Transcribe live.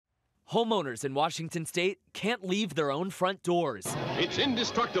Homeowners in Washington state can't leave their own front doors. It's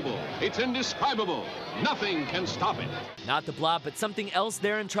indestructible. It's indescribable. Nothing can stop it. Not the blob, but something else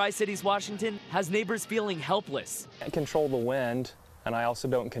there in Tri-Cities, Washington, has neighbors feeling helpless. I control the wind, and I also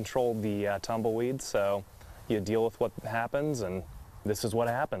don't control the tumbleweeds, so you deal with what happens, and this is what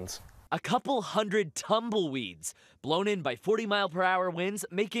happens. A couple hundred tumbleweeds blown in by 40-mile-per-hour winds,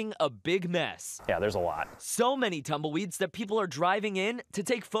 making a big mess. Yeah, there's a lot. So many tumbleweeds that people are driving in to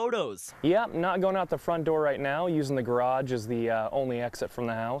take photos. Yeah, not going out the front door right now, using the garage as the only exit from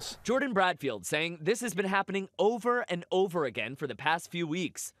the house. Jordan Bradfield saying this has been happening over and over again for the past few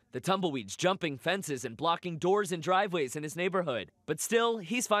weeks. The tumbleweeds jumping fences and blocking doors and driveways in his neighborhood. But still,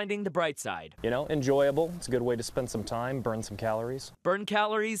 he's finding the bright side. You know, enjoyable. It's a good way to spend some time, burn some calories. Burn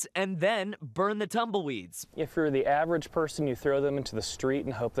calories and then burn the tumbleweeds. If you're the average person, you throw them into the street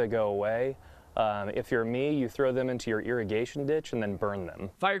and hope they go away. If you're me, you throw them into your irrigation ditch and then burn them.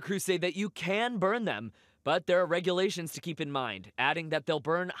 Fire crews say that you can burn them, but there are regulations to keep in mind, adding that they'll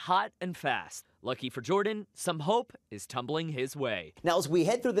burn hot and fast. Lucky for Jordan, some hope is tumbling his way. Now, as we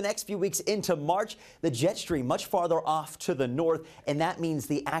head through the next few weeks into March, the jet stream much farther off to the north, and that means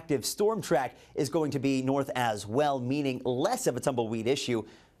the active storm track is going to be north as well, meaning less of a tumbleweed issue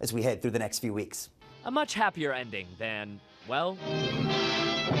as we head through the next few weeks. A much happier ending than, well,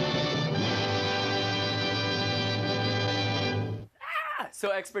 So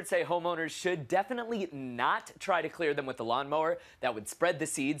experts say homeowners should definitely not try to clear them with the lawnmower. That would spread the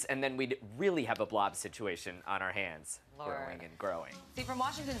seeds, and then we'd really have a blob situation on our hands. Growing and growing. See, from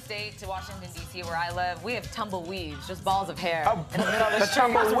Washington State to Washington, D.C., where I live, we have tumbleweeds, just balls of hair. Oh, the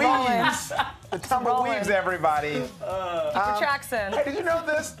tumbleweeds. The tumbleweeds, everybody. Keep your tracks in. Hey, did you know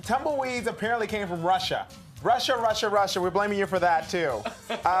this? Tumbleweeds apparently came from Russia. Russia. We're blaming you for that, too.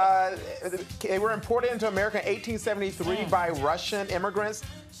 They were imported into America in 1873 by Russian immigrants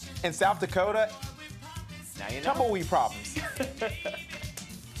in South Dakota. Now you know. Tumbleweed problems.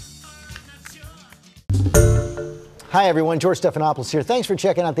 Hi everyone, George Stephanopoulos here. Thanks for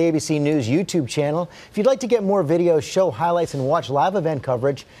checking out the ABC News YouTube channel. If you'd like to get more videos, show highlights, and watch live event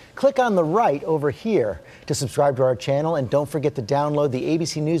coverage, click on the right over here to subscribe to our channel, and don't forget to download the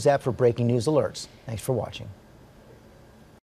ABC News app for breaking news alerts. Thanks for watching.